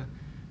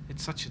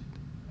it's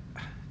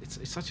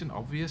such an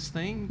obvious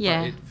thing,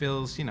 but it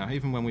feels,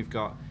 even when we've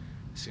got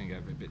it's going to go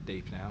a bit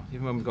deep now.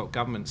 Even when we've got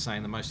government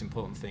saying the most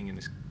important thing in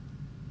this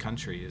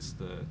country is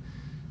the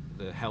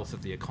health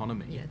of the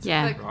economy.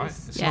 Right?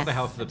 It's not the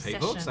health of the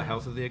people; it's the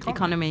health of the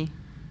economy.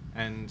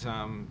 And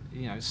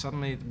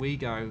suddenly we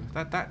go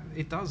that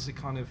it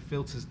kind of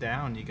filters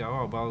down. You go,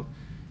 oh well,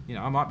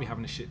 I might be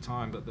having a shit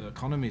time, but the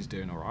economy's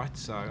doing all right.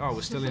 So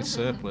we're still in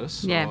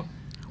surplus. Yeah.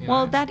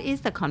 Well, that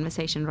is the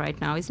conversation right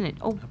now, isn't it?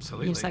 Oh,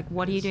 absolutely. It's like,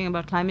 what are you doing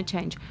about climate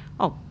change?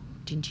 Oh,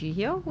 didn't you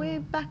hear? We're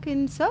back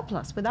in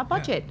surplus with our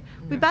budget.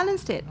 We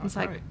balanced it. It's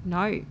like,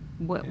 no,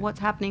 what's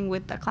happening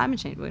with the climate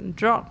change? We're in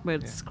drought.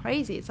 It's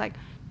crazy. It's like,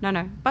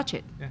 no,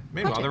 budget. Yeah.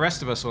 Meanwhile, the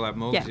rest of us will have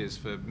mortgages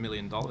for $1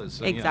 million.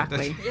 So,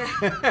 exactly.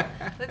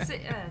 It's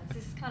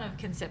this kind of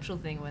conceptual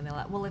thing when they're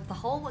like, well, if the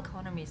whole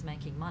economy is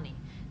making money,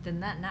 then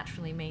that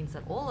naturally means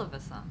that all of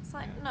us are. It's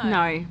like,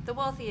 no. The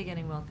wealthy are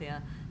getting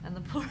wealthier and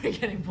the poor are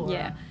getting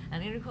poorer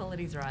and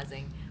inequality is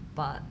rising,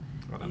 but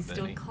he's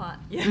still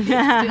clinging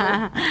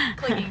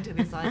to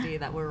this idea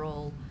that we're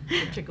all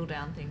the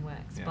trickle-down thing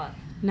works. Yeah. But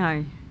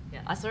no.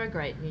 Yeah, I saw a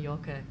great New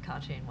Yorker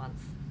cartoon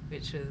once,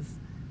 which was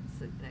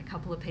a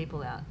couple of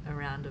people out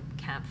around a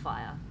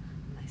campfire,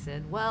 and they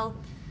said, well,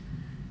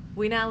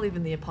 we now live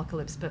in the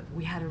apocalypse, but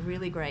we had a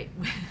really great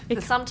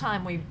for some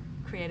time we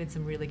created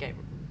some really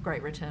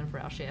great return for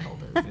our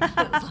shareholders. It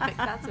was like,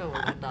 that's where we'll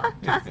end up,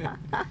 just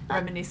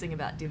reminiscing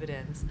about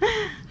dividends.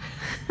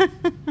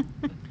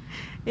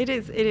 It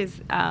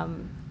is I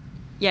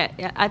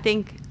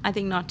think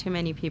not too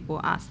many people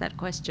ask that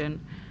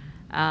question,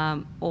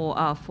 or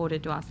are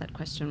afforded to ask that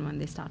question when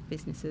they start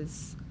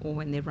businesses or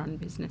when they run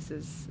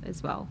businesses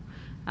as well.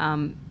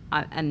 To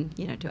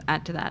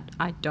add to that,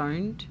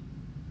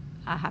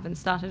 I haven't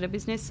started a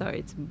business, so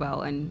it's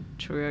well and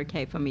truly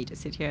okay for me to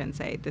sit here and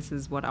say this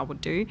is what I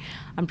would do.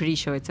 I'm pretty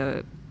sure it's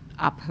a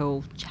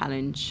uphill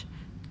challenge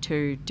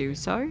to do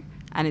so,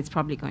 and it's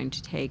probably going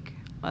to take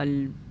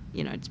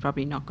it's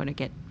probably not going to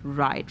get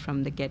right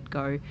from the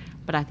get-go.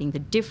 But I think the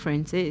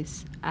difference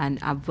is, and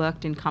I've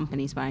worked in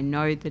companies where I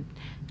know that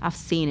I've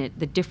seen it,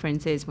 the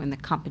difference is when the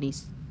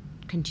company's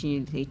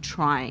continually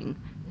trying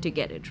to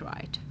get it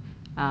right.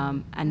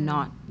 And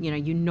not,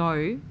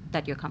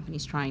 that your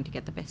company's trying to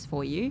get the best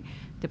for you.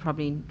 They're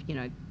probably,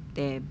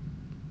 they're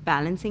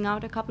balancing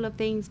out a couple of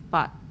things,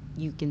 but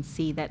you can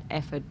see that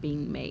effort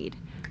being made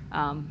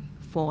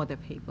for the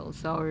people.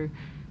 So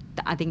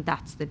I think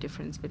that's the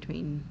difference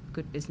between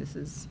good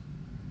businesses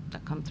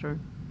that come through.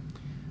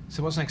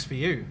 So what's next for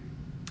you?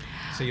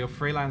 So you're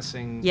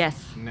freelancing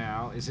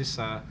now. Is this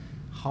a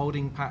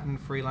holding pattern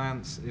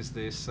freelance? Is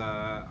this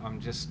I'm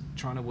just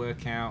trying to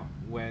work out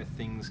where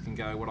things can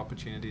go, what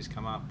opportunities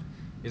come up?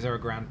 Is there a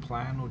grand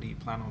plan, or do you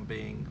plan on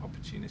being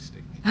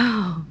opportunistic?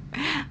 Oh,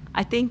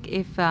 I think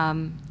if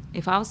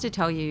I was to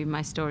tell you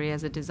my story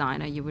as a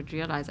designer, you would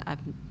realize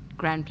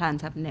grand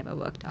plans have never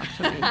worked out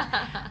for me.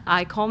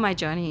 I call my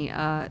journey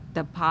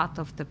the path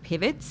of the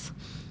pivots.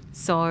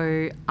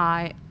 So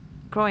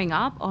growing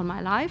up all my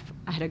life,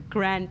 I had a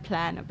grand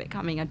plan of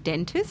becoming a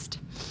dentist.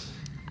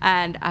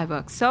 And I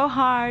worked so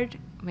hard,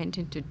 went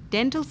into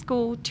dental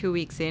school. 2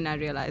 weeks in, I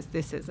realized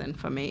this isn't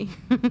for me.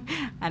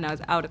 And I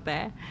was out of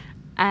there.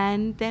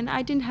 And then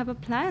I didn't have a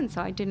plan,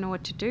 so I didn't know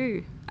what to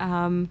do.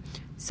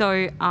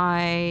 So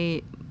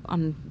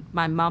on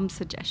my mum's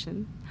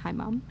suggestion, hi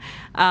mum,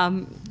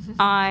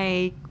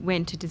 I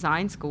went to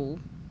design school.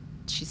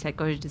 She said,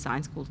 go to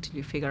design school till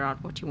you figure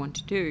out what you want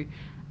to do.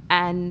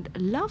 And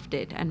loved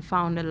it, and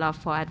found a love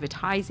for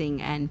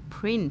advertising and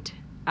print.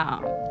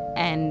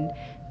 And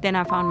then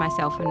I found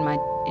myself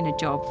in a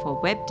job for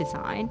web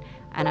design,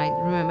 and I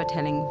remember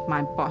telling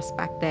my boss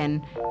back then,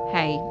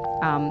 hey,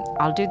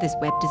 I'll do this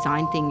web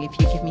design thing if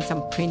you give me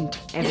some print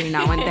every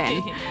now and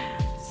then.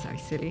 So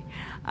silly.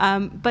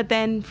 But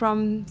then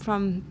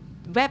from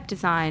web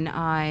design,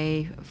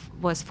 I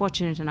was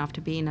fortunate enough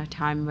to be in a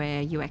time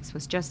where UX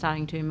was just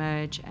starting to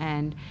emerge,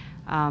 and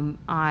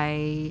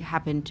I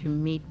happened to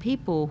meet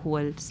people who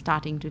were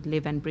starting to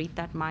live and breathe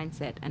that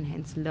mindset, and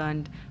hence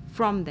learned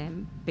from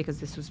them,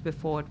 because this was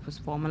before it was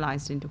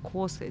formalized into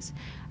courses,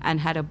 and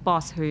had a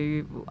boss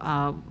who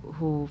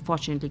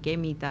fortunately gave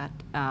me that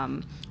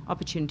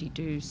opportunity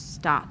to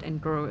start and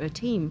grow a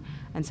team.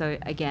 And so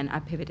again, I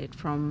pivoted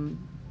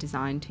from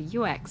design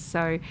to UX.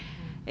 So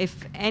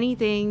if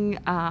anything,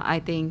 I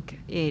think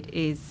it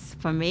is,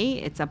 for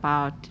me, it's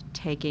about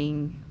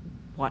taking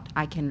what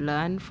I can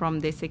learn from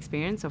this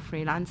experience of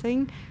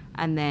freelancing,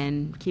 and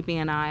then keeping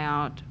an eye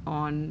out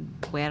on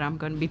where I'm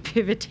going to be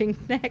pivoting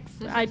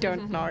next. I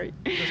don't know.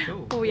 That's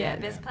cool. Oh, yeah.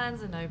 There's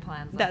plans and no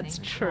plans. That's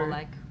true. More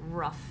like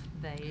rough,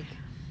 vague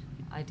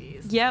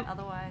ideas. Yep.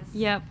 Otherwise.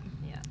 Yep.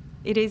 Yeah.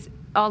 It is,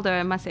 although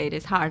I must say it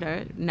is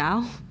harder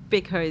now,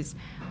 because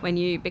when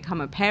you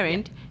become a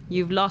parent,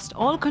 you've lost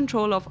all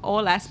control of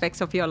all aspects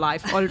of your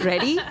life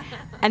already,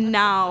 and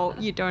now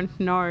you don't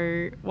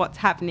know what's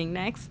happening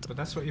next. But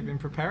that's what you've been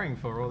preparing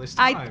for all this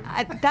time.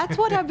 That's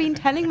what I've been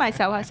telling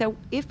myself. I said,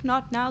 if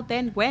not now,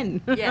 then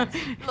when? Yes.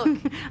 Look,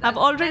 I've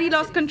already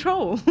lost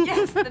control.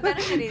 Yes, the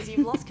benefit is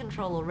you've lost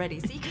control already,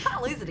 so you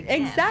can't lose it again.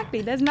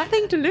 Exactly. There's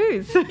nothing to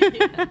lose.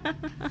 Yeah.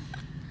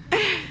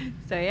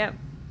 So, yeah.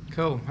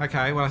 Cool.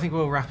 Okay. Well, I think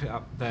we'll wrap it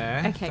up there.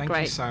 Okay, Thank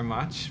great. you so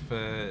much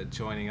for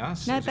joining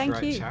us. No, it was thank a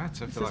great you. chat.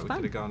 I This feel was like we fun.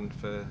 could have gone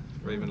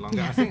for even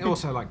longer. I think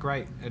also like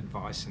great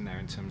advice in there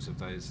in terms of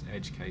those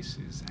edge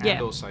cases, and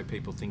Yeah. also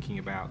people thinking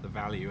about the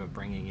value of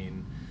bringing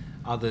in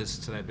others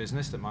to their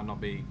business that might not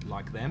be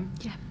like them.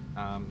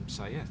 Yeah.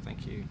 So yeah,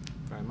 thank you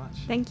very much.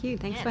 Thank you.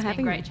 Thanks Yeah, for it's been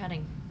having great me.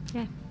 chatting.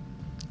 Yeah.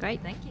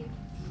 Great. Thank you.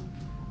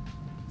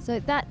 So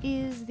that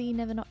is the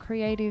Never Not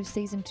Creative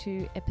Season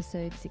 2,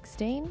 Episode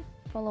 16.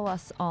 Follow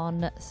us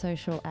on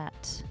social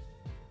at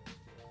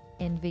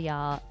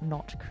NVR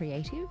Not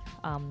Creative.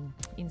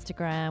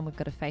 Instagram, we've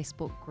got a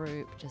Facebook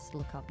group. Just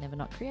look up Never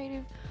Not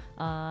Creative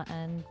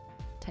and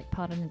take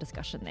part in the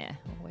discussion there.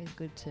 Always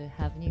good to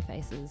have new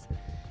faces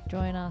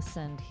join us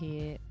and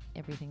hear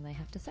everything they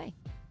have to say.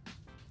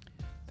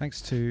 Thanks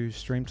to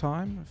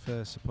Streamtime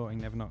for supporting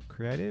Never Not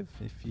Creative.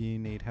 If you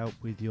need help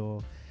with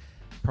your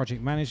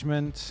project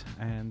management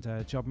and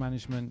job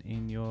management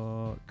in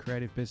your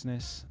creative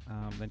business,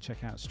 then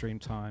check out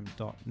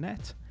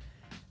streamtime.net,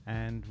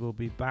 and we'll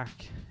be back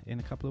in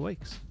a couple of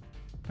weeks.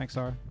 Thanks,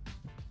 Sarah.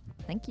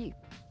 Thank you.